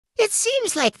It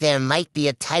seems like there might be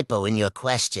a typo in your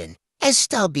question, as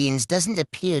staw beans doesn't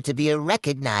appear to be a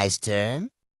recognized term.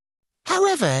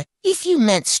 However, if you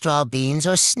meant straw beans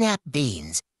or snap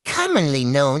beans, commonly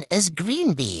known as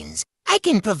green beans, I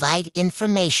can provide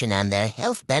information on their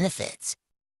health benefits.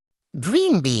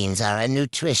 Green beans are a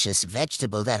nutritious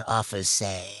vegetable that offers,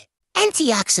 say,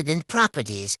 antioxidant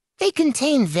properties. They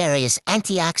contain various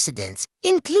antioxidants,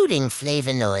 including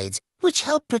flavonoids, which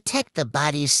help protect the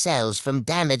body's cells from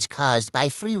damage caused by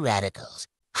free radicals.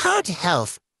 Heart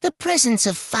health. The presence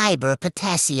of fiber,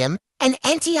 potassium, and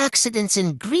antioxidants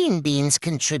in green beans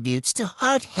contributes to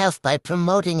heart health by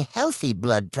promoting healthy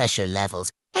blood pressure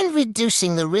levels and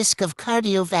reducing the risk of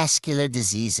cardiovascular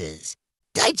diseases.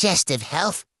 Digestive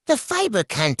health. The fiber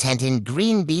content in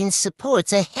green beans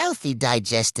supports a healthy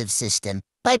digestive system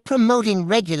by promoting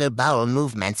regular bowel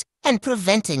movements and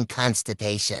preventing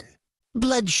constipation.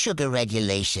 Blood sugar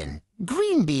regulation.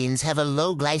 Green beans have a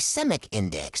low glycemic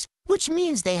index, which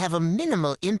means they have a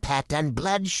minimal impact on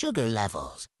blood sugar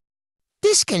levels.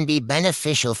 This can be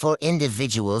beneficial for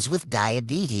individuals with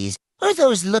diabetes or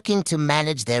those looking to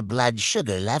manage their blood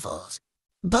sugar levels.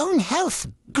 Bone health.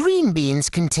 Green beans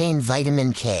contain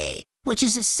vitamin K, which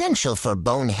is essential for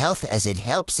bone health as it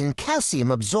helps in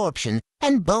calcium absorption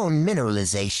and bone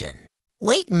mineralization.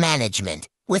 Weight management.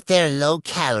 With their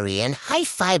low-calorie and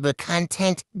high-fiber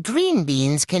content, green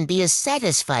beans can be a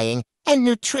satisfying and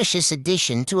nutritious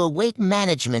addition to a weight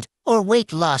management or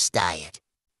weight loss diet.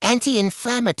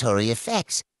 Anti-inflammatory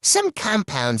effects. Some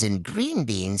compounds in green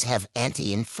beans have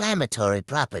anti-inflammatory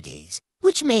properties,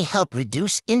 which may help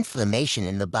reduce inflammation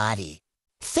in the body.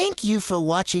 Thank you for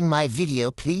watching my video.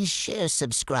 Please share,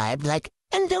 subscribe, like,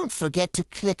 and don't forget to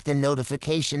click the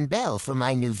notification bell for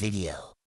my new video.